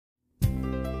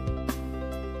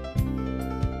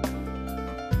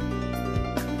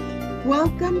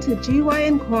Welcome to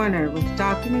GYN Corner with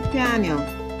Dr. McDaniel,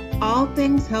 all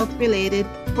things health related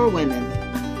for women.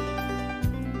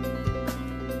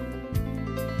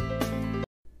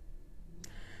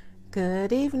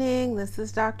 Good evening, this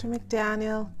is Dr.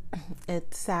 McDaniel.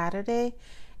 It's Saturday,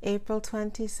 April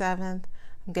 27th.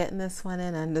 I'm getting this one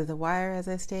in under the wire, as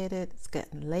I stated. It's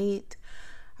getting late.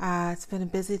 It's been a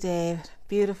busy day,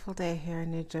 beautiful day here in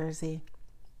New Jersey.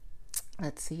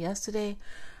 Let's see, yesterday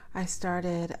I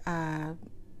started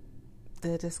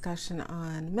the discussion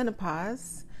on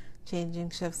menopause, changing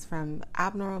shifts from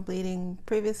abnormal bleeding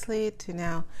previously to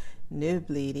now new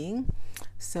bleeding.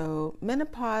 So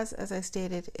menopause, as I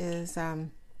stated, is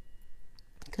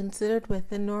considered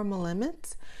within normal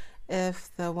limits if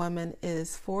the woman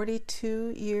is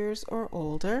 42 years or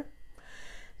older.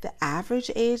 The average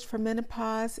age for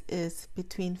menopause is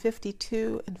between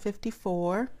 52 and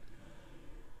 54.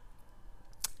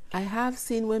 I have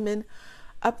seen women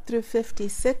up through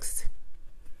 56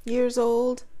 years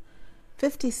old.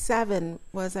 57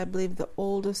 was, I believe, the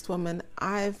oldest woman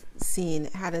I've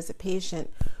had as a patient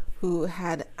who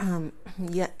had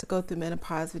yet to go through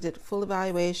menopause. We did a full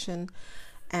evaluation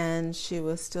and she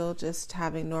was still just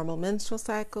having normal menstrual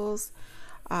cycles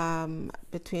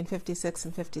between 56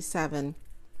 and 57.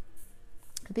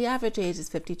 The average age is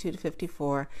 52 to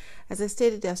 54. As I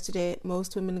stated yesterday,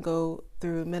 most women go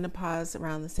through menopause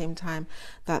around the same time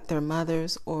that their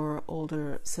mothers or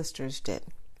older sisters did.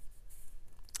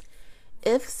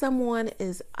 If someone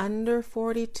is under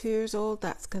 42 years old,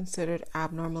 that's considered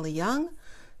abnormally young.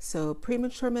 So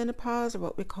premature menopause, or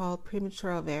what we call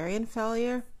premature ovarian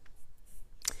failure.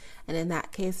 And in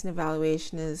that case, an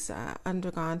evaluation is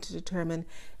undergone to determine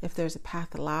if there's a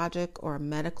pathologic or a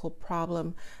medical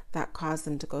problem that caused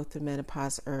them to go through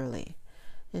menopause early.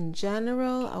 In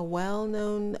general, a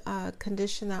well-known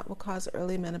condition that will cause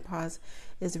early menopause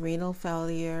is renal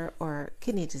failure or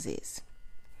kidney disease.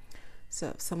 So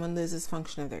if someone loses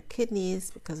function of their kidneys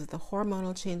because of the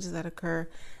hormonal changes that occur,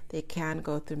 they can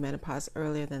go through menopause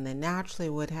earlier than they naturally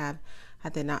would have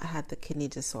had they not had the kidney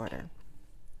disorder.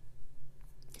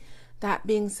 That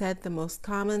being said, the most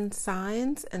common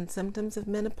signs and symptoms of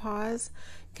menopause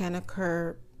can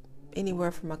occur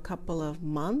anywhere from a couple of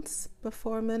months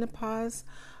before menopause,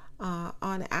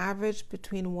 on average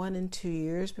between 1 and 2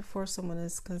 years before someone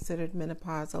is considered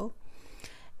menopausal.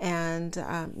 And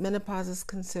menopause is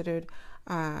considered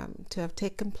to have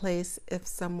taken place if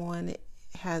someone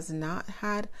has not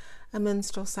had a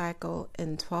menstrual cycle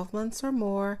in 12 months or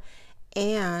more,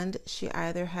 and she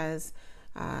either has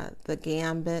the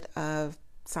gambit of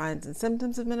signs and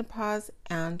symptoms of menopause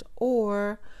and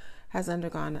or has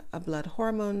undergone a blood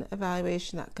hormone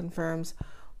evaluation that confirms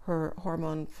her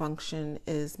hormone function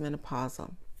is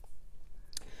menopausal.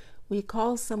 We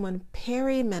call someone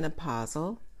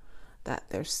perimenopausal, that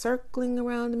they're circling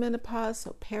around menopause,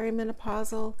 so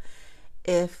perimenopausal,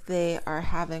 if they are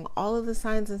having all of the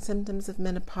signs and symptoms of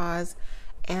menopause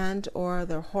and or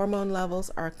their hormone levels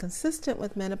are consistent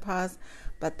with menopause,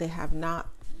 but they have not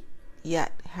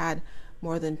yet had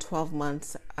more than 12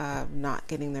 months of not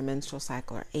getting their menstrual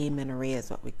cycle, or amenorrhea is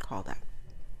what we call that.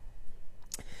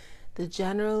 The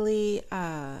generally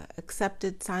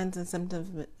accepted signs and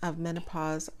symptoms of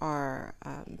menopause are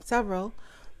several.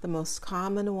 The most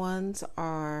common ones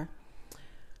are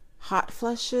hot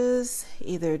flushes,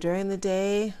 either during the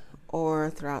day or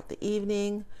throughout the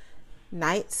evening,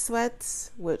 night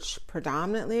sweats, which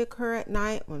predominantly occur at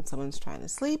night when someone's trying to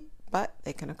sleep, but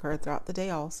they can occur throughout the day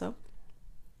also.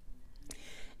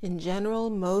 In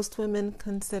general, most women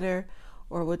consider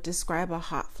or would describe a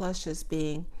hot flush as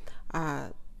being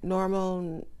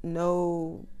normal,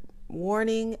 no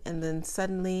warning, and then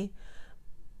suddenly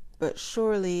but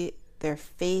surely their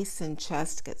face and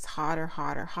chest gets hotter,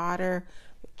 their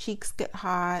cheeks get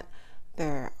hot,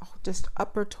 their just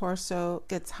upper torso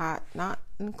gets hot, not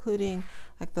including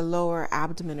like the lower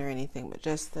abdomen or anything, but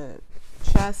just the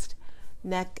chest,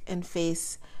 neck, and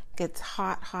face gets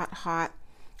hot.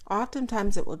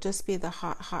 Oftentimes it will just be the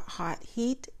hot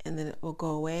heat, and then it will go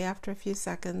away after a few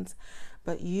seconds,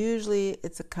 but usually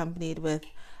it's accompanied with,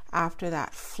 after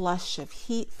that flush of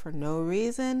heat for no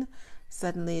reason,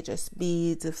 suddenly just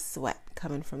beads of sweat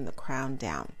coming from the crown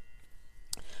down.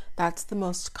 That's the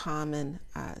most common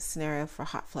scenario for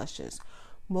hot flushes.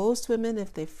 Most women,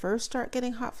 if they first start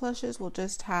getting hot flushes, will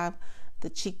just have the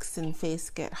cheeks and face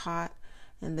get hot,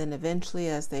 and then eventually,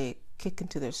 as they kick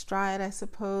into their stride, I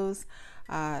suppose,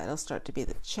 it'll start to be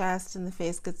the chest and the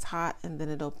face gets hot, and then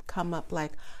it'll come up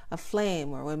like a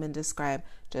flame, where women describe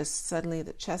just suddenly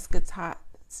the chest gets hot,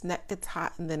 its neck gets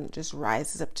hot, and then it just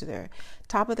rises up to their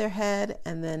top of their head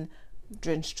and then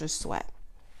drenched with sweat.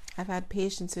 I've had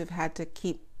patients who have had to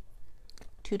keep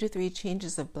 2 to 3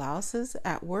 changes of blouses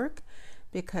at work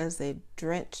because they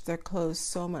drench their clothes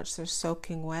so much they're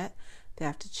soaking wet. They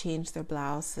have to change their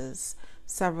blouses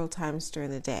several times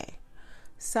during the day.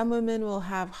 Some women will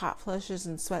have hot flushes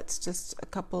and sweats just a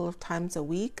couple of times a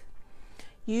week.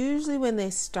 Usually when they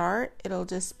start, it'll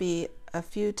just be a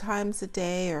few times a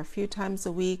day or a few times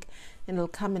a week, and it'll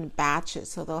come in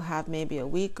batches. So they'll have maybe a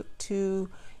week, 2,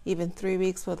 even 3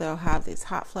 weeks where they'll have these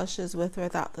hot flushes with or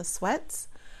without the sweats,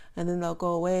 and then they'll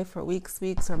go away for weeks,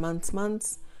 or months, and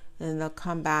then they'll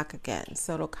come back again.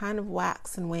 So it'll kind of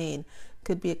wax and wane.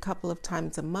 Could be a couple of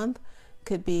times a month,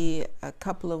 could be a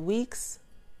couple of weeks,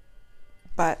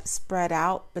 but spread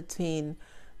out between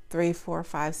 3, 4,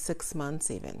 5, 6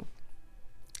 months even.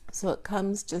 So it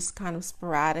comes just kind of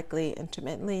sporadically,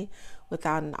 intermittently,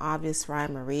 without an obvious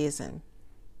rhyme or reason.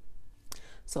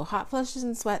 So hot flushes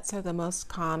and sweats are the most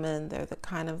common. They're the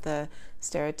kind of the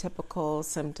stereotypical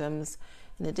symptoms.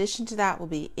 In addition to that will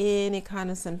be any kind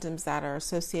of symptoms that are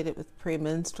associated with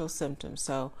premenstrual symptoms.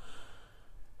 So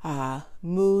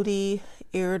moody,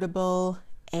 irritable,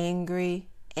 angry,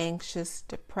 anxious,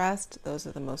 depressed. Those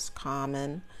are the most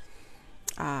common.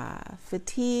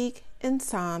 Fatigue,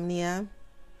 insomnia,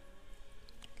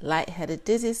 lightheaded,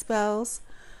 dizzy spells,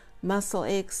 muscle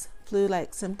aches,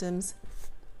 flu-like symptoms,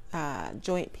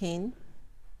 joint pain.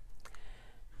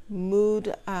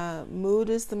 Mood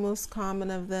is the most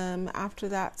common of them. After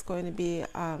that, it's going to be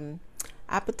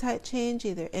appetite change,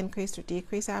 either increased or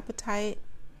decreased appetite,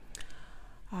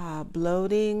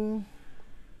 bloating.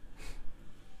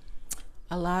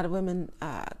 A lot of women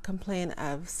complain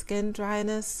of skin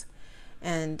dryness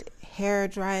and hair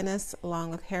dryness along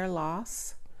with hair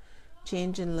loss.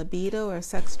 Change in libido or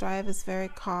sex drive is very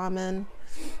common.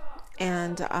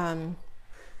 And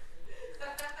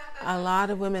a lot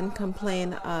of women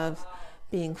complain of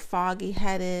being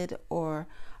foggy-headed or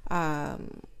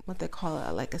what they call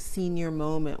it, like a senior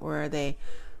moment, where they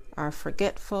are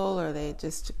forgetful or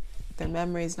their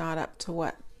memory's not up to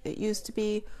what it used to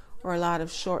be, or a lot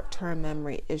of short-term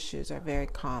memory issues are very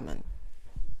common.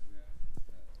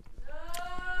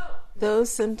 Those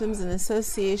symptoms in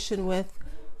association with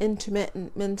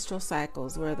intermittent menstrual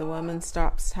cycles, where the woman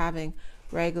stops having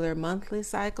regular monthly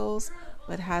cycles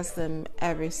but has them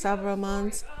every several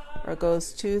months, or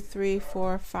goes 2, 3,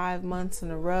 4, 5 months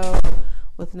in a row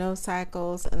with no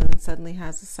cycles and then suddenly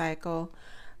has a cycle.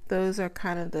 Those are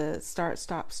kind of the start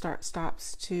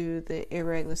stops to the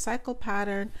irregular cycle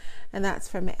pattern, and that's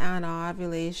from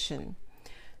anovulation.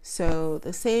 So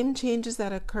the same changes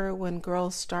that occur when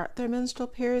girls start their menstrual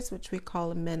periods, which we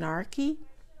call menarche,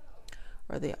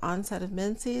 or the onset of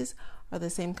menses, are the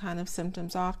same kind of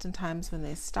symptoms oftentimes when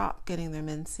they stop getting their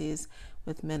menses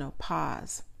with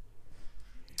menopause.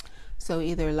 So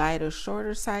either light or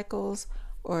shorter cycles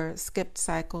or skipped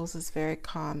cycles is very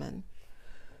common.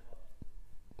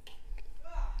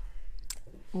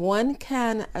 One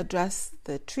can address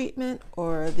the treatment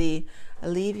or the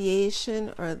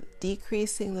alleviation or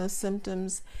decreasing those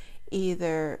symptoms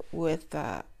either with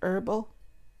herbal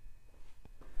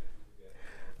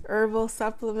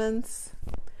supplements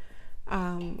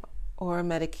or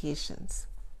medications.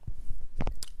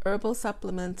 Herbal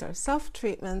supplements or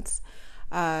self-treatments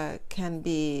can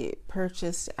be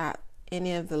purchased at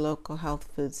any of the local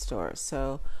health food stores.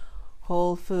 So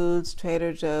Whole Foods,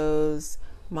 Trader Joe's,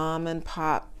 mom and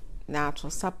pop natural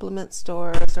supplement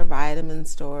stores or vitamin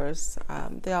stores.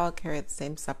 They all carry the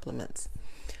same supplements.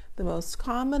 The most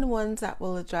common ones that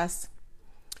will address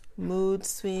mood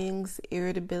swings,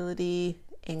 irritability,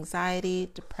 anxiety,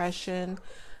 depression,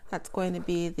 that's going to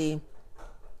be the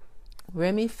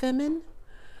Remifemin,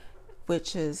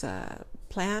 which is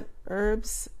plant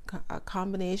herbs, a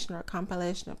combination or a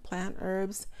compilation of plant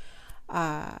herbs.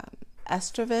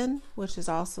 Estroven, which is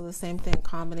also the same thing,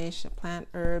 combination of plant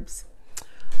herbs.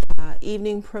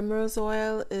 Evening primrose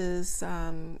oil is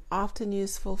often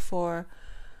useful for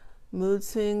mood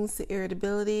swings,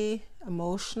 irritability,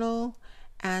 emotional,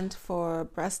 and for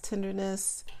breast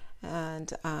tenderness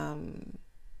and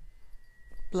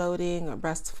bloating or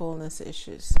breast fullness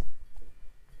issues.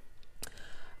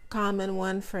 Common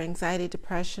one for anxiety,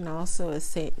 depression also is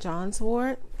St. John's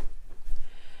wort.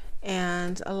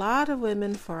 And a lot of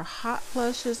women for hot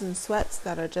flushes and sweats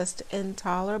that are just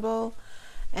intolerable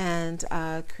and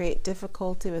create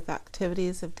difficulty with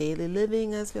activities of daily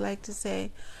living, as we like to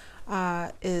say,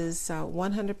 is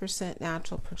 100%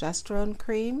 natural progesterone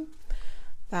cream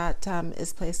that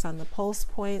is placed on the pulse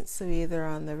points, so either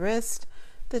on the wrist,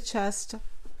 the chest,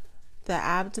 the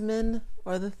abdomen,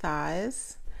 or the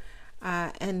thighs,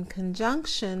 in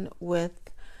conjunction with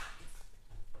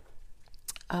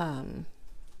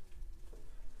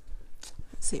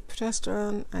see,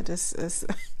 progesterone. I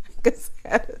guess I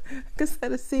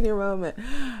had a senior moment.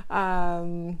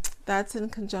 That's in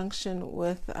conjunction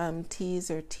with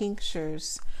teas or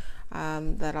tinctures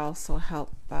that also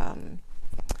help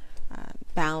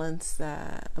balance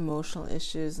the emotional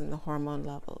issues and the hormone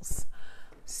levels.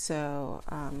 So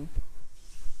I'll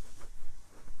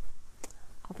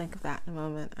think of that in a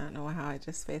moment. I don't know how I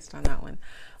just spaced on that one,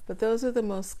 but those are the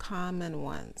most common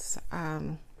ones.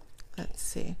 Let's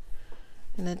see.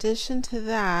 In addition to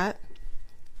that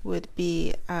would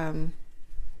be and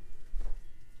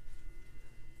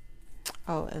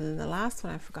then the last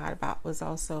one I forgot about was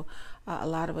also a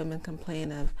lot of women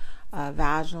complain of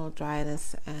vaginal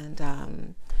dryness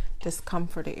and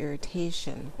discomfort or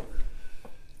irritation.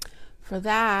 For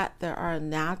that, there are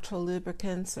natural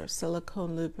lubricants or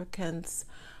silicone lubricants.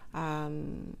 A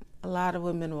lot of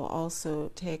women will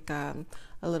also take a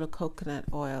little coconut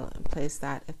oil and place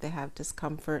that if they have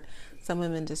discomfort. Some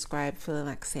women describe feeling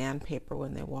like sandpaper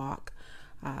when they walk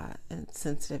in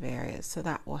sensitive areas, so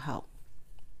that will help.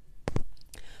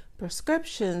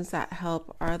 Prescriptions that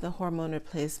help are the hormone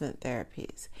replacement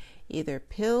therapies, either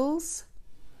pills,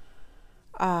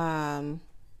 vaginal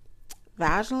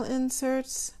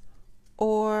inserts,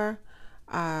 or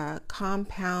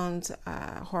compound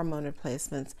hormone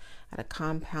replacements at a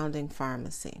compounding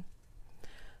pharmacy.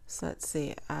 So let's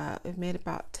see, we've made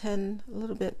about a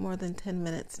little bit more than 10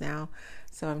 minutes now.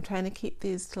 So I'm trying to keep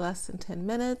these to less than 10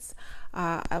 minutes.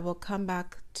 I will come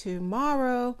back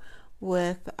tomorrow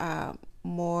with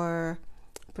more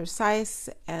precise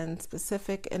and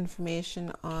specific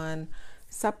information on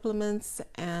supplements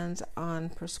and on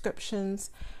prescriptions,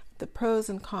 the pros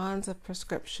and cons of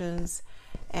prescriptions,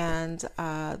 and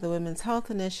the Women's Health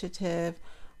Initiative,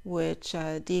 which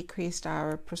decreased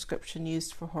our prescription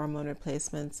use for hormone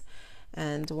replacements,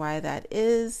 and why that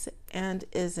is and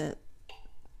isn't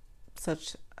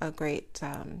such a great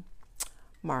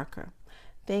marker.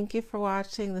 Thank you for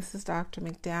watching. This is Dr.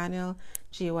 McDaniel,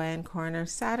 GYN Corner,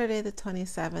 Saturday the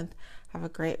 27th. Have a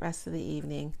great rest of the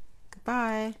evening.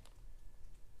 Goodbye.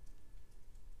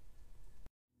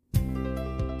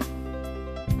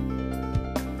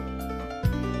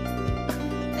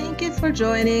 Thank you for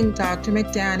joining Dr.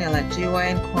 McDaniel at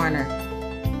GYN Corner,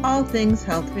 all things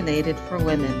health related for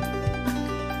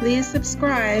women. Please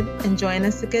subscribe and join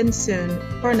us again soon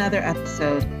for another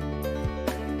episode.